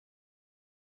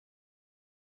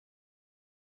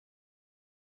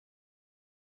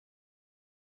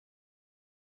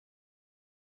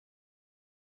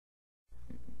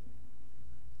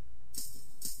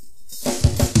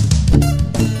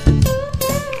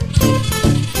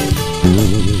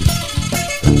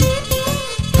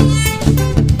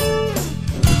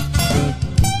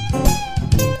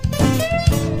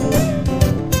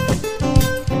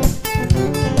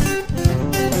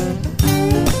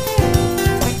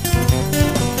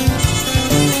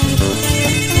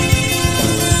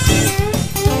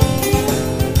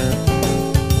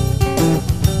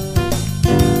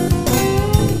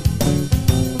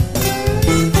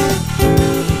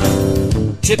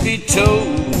toe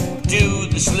to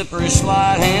the slippery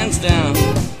slide, hands down.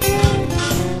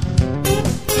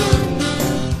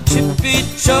 Tippy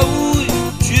toe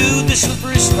to the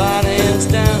slippery slide, hands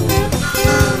down.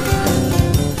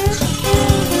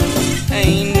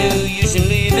 Ain't no use in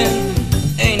leaving,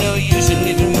 ain't no use in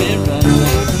leaving me right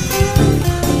now.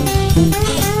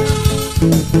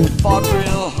 Fought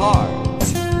real hard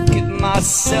to get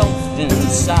myself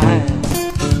inside.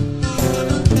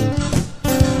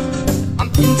 I'm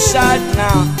inside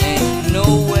now, ain't no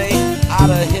way out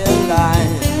of here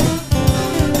alive.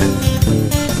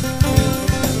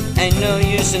 Ain't no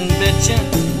use in bitching,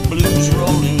 blues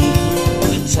rolling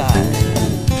through the tide.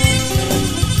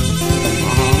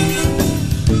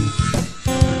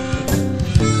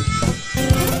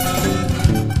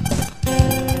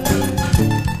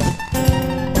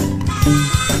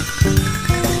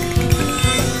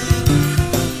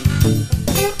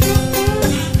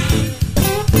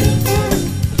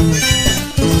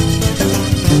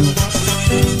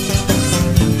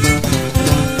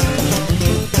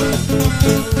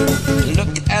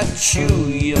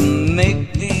 You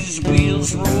make these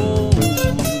wheels roll.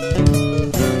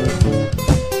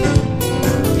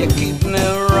 You keep me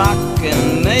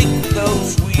rocking, make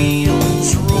those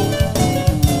wheels roll.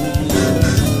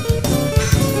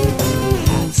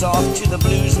 Hats off to the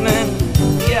bluesmen,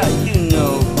 yeah, you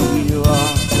know who you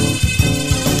are.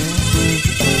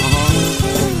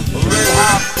 Red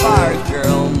hot fire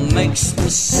girl makes me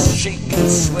shake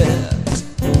and sweat.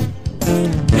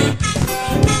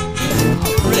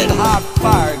 Red hot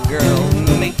fire girl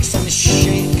makes me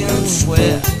shake and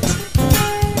sweat.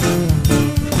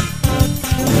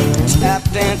 Tap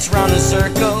dance round in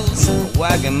circles,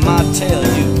 wagging my tail,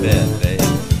 you bet, babe.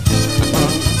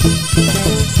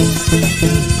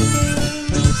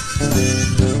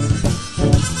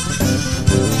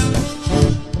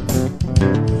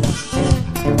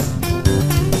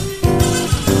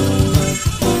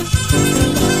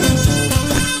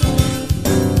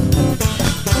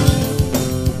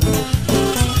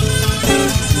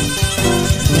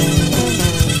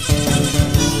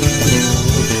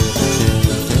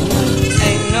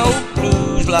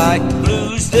 Like the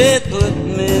blues that put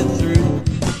me through.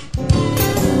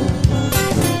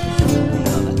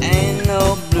 No, there ain't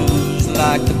no blues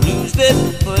like the blues that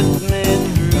put me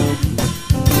through.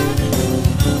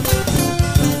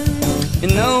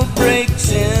 And no breaks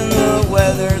in the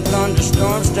weather,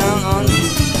 thunderstorms down on you.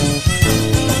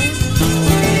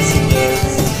 Yes, it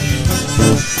does.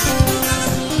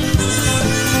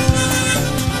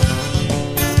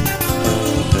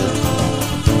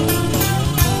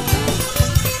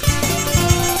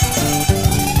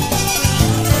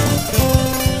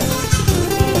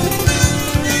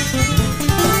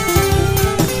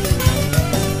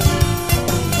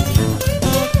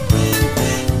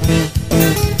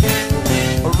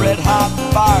 Red hot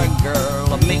fire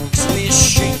girl makes me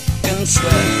shake and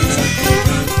sweat.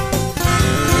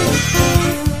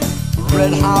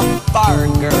 Red hot fire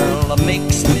girl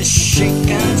makes me shake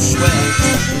and sweat.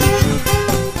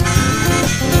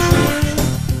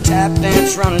 Tap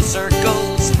dance round in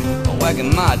circles,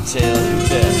 wagging my tail to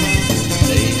death.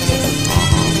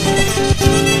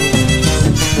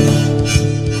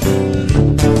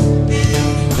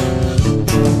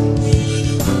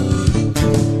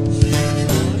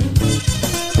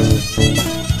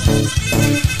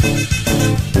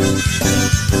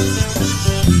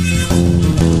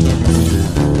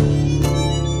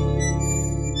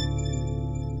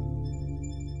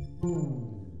 Ooh.